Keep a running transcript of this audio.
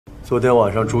昨天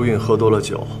晚上朱韵喝多了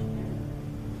酒，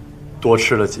多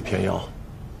吃了几片药，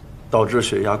导致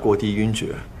血压过低晕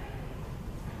厥。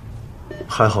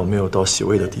还好没有到洗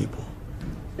胃的地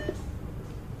步。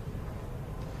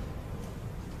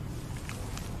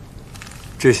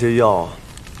这些药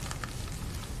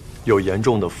有严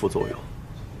重的副作用，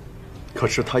可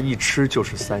是他一吃就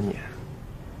是3年。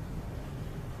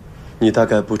你大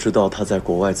概不知道他在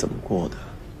国外怎么过的。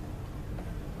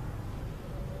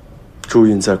朱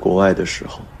韵在国外的时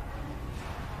候，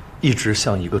一直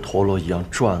像一个陀螺一样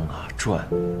转啊转。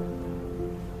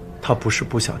他不是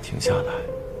不想停下来，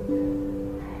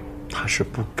他是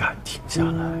不敢停下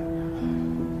来。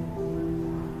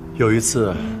有一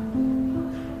次，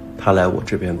他来我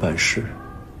这边办事，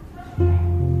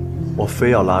我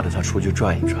非要拉着他出去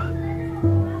转一转。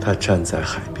他站在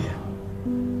海边，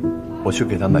我去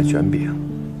给他买卷饼。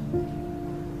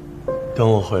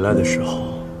等我回来的时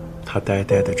候，他呆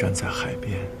呆地站在海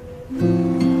边。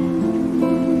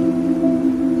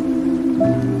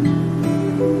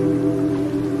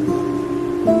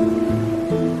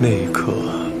那一刻，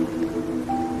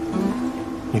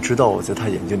你知道我在他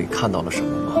眼睛里看到了什么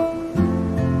吗？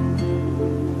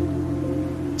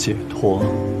解脱。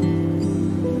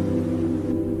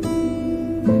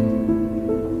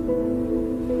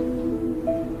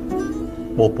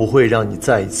我不会让你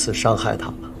再一次伤害他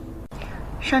了。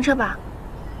上车吧。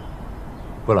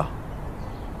不了，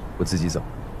我自己走。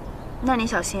那你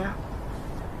小心啊。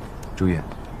朱韵，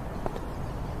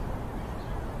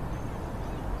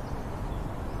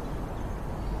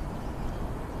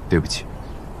对不起。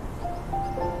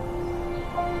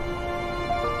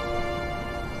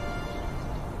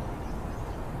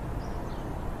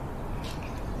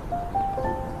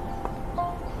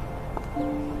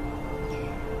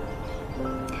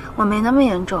我没那么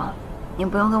严重，你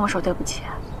不用跟我说对不起。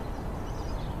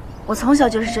我从小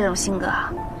就是这种性格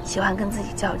啊，喜欢跟自己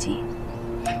较劲。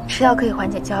吃药可以缓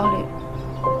解焦虑，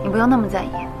你不用那么在意。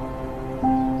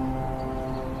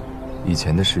以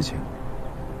前的事情，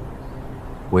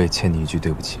我也欠你一句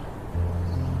对不起。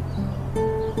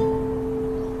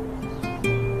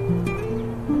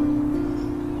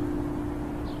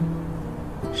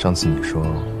上次你说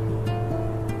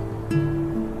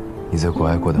你在国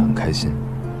外过得很开心，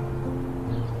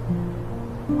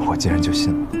我竟然就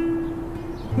信了。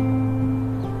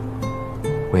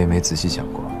我也没仔细想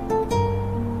过，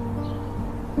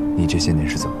你这些年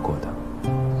是怎么过的。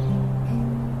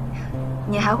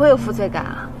你还会有负罪感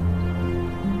啊？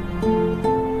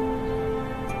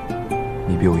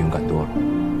你比我勇敢多了。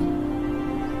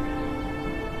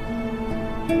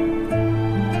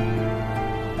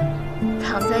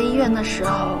躺在医院的时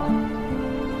候，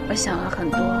我想了很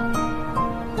多，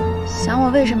想我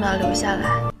为什么要留下来。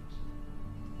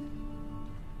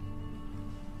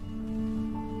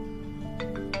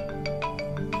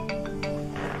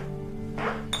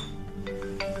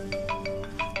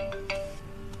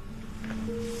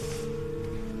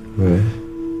喂，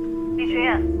李群，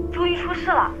朱一出事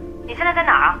了，你现在在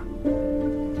哪儿啊？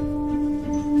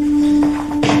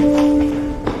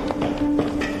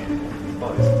不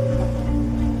好意思。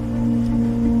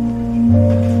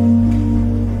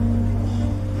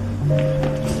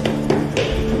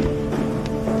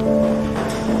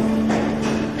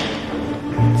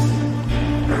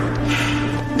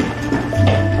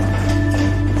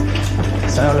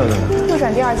316在哪？右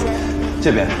转第2间。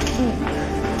这边。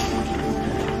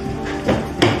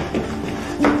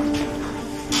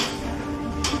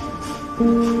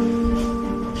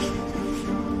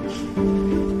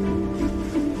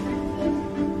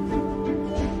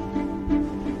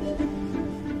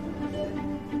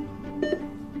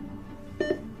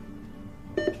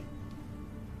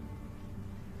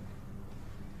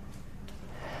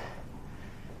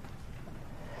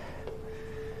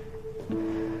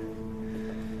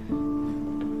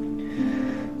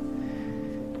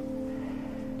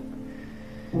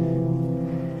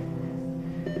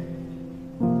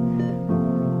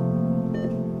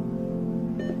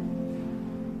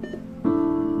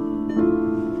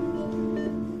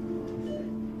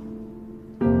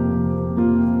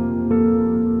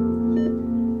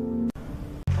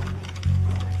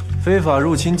非法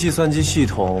入侵计算机系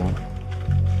统，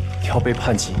要被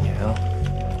判几年啊？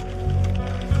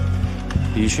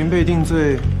李寻被定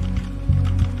罪，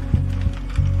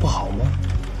不好吗？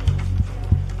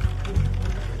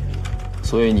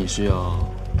所以你是要，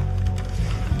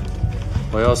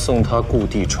我要送他故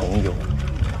地重游。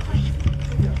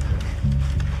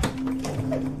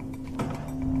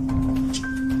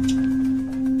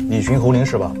李寻侯林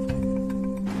是吧？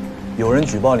有人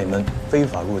举报你们非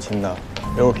法入侵了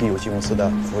LP 游戏公司的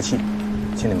服务器，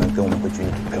请你们跟我们回局里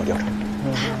配合调查。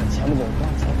前不懂话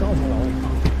才告诉老李啊。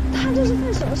他这是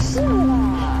犯什么事了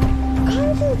吧？刚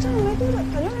入账没多久，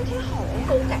感觉还挺好的呀。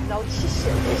狗改不了吃屎，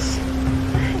真是。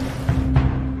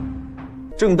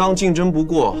正当竞争不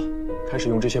过，开始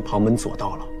用这些旁门左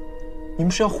道了，你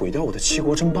们是要毁掉我的七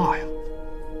国争霸呀！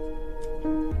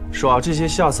耍这些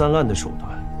下三滥的手段，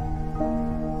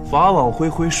法网恢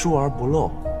恢，疏而不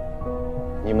漏。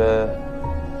你们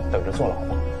等着坐牢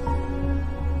吧。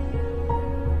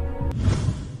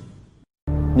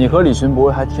你和李寻不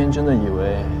会还天真的以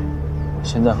为，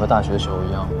现在和大学的时候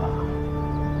一样吧？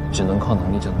只能靠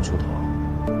能力就能出头。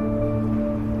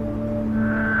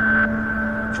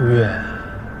朱越，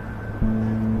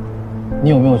你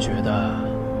有没有觉得，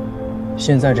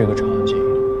现在这个场景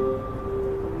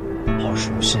好熟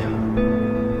悉啊？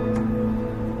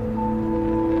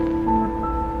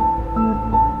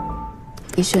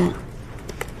李轩，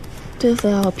对付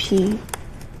LP，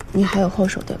 你还有后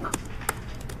手对吧？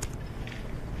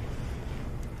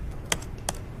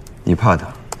你怕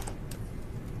他？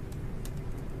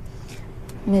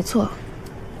没错，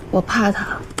我怕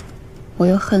他，我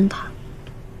又恨他。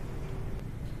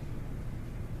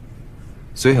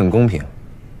所以很公平，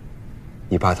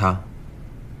你怕他，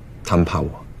他们怕我。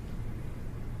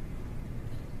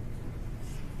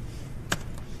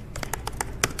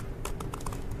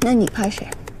那你怕谁？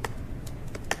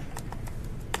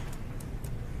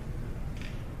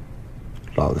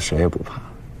老子谁也不怕。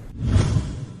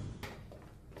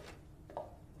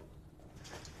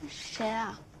谁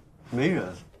啊？没人。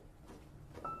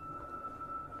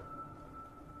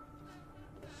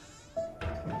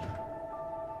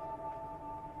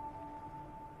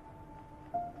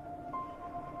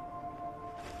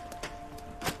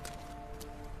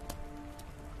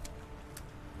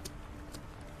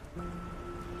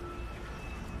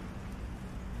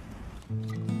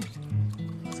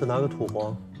再拿个土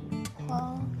黄。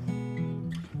黄。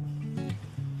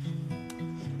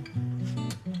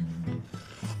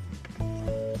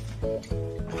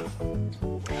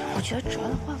我觉得主要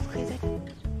的画幅可以在。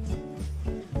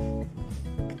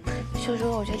秀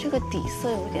珠，我觉得这个底色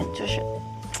有点就是。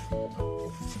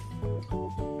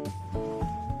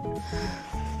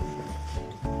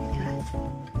你看。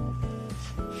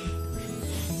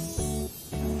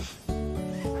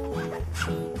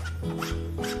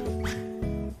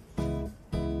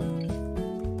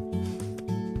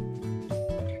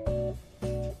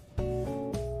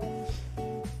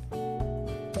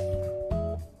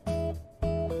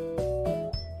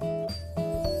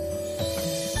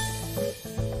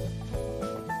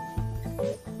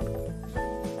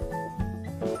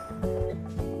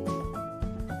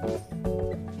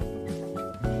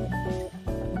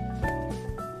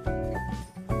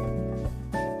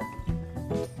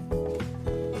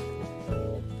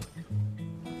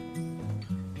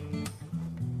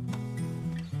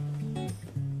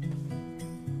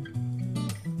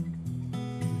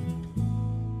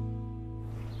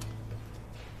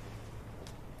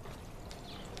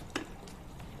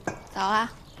早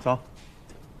啊！早。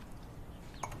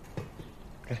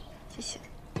给，谢谢。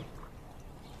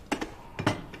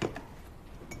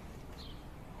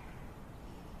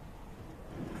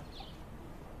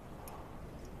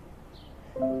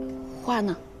画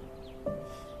呢？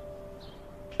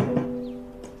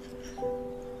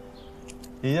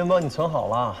已经帮你存好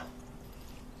了。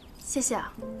谢谢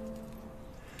啊。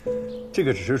这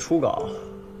个只是初稿，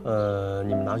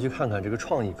你们拿去看看这个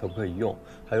创意可不可以用，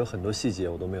还有很多细节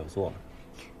我都没有做呢。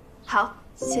好，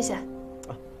谢谢。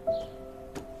啊，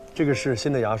这个是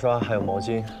新的牙刷，还有毛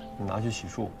巾，你拿去洗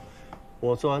漱。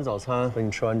我做完早餐，等你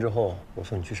吃完之后，我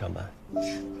送你去上班。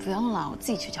不用了，我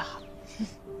自己去就好。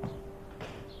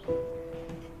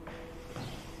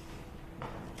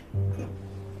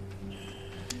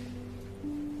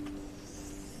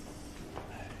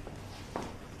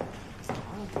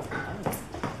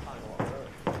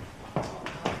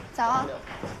早啊！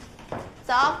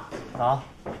早。早。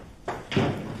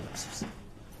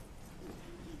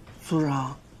组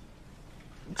长，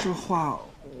这画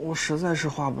我实在是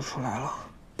画不出来了。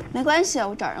没关系，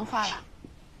我找人画了。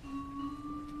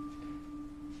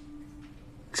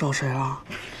找谁了？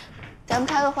咱们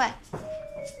开个会。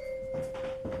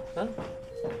嗯。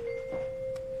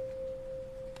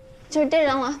就是这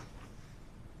人了。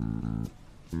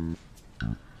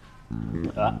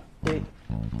啊，对，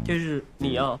就是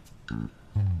你啊。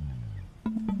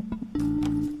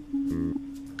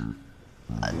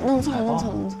弄错了，弄错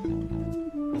了，弄错了。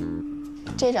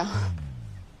这张。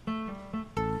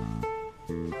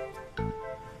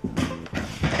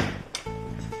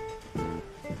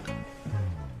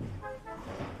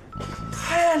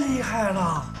太厉害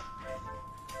了！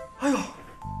哎呦，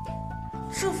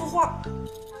这幅画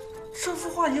这幅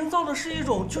画营造的是一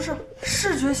种就是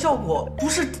视觉效果，不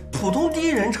是普通第一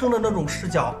人称的那种视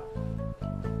角。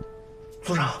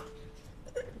组长，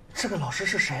这个老师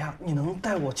是谁啊？你能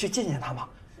带我去见见他吗？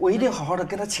我一定好好的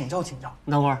跟他请教请教。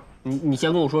等会儿，你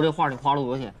先跟我说这画你花了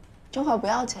多少钱？这画不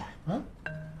要钱。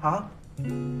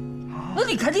那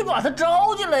你赶紧把他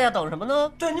招进来呀！等什么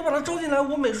呢？对，你把他招进来，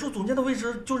我美术总监的位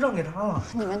置就让给他了。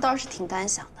你们倒是挺敢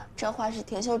想的，这画是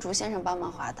田秀竹先生帮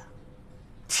忙画的。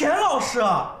田老师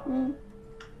啊。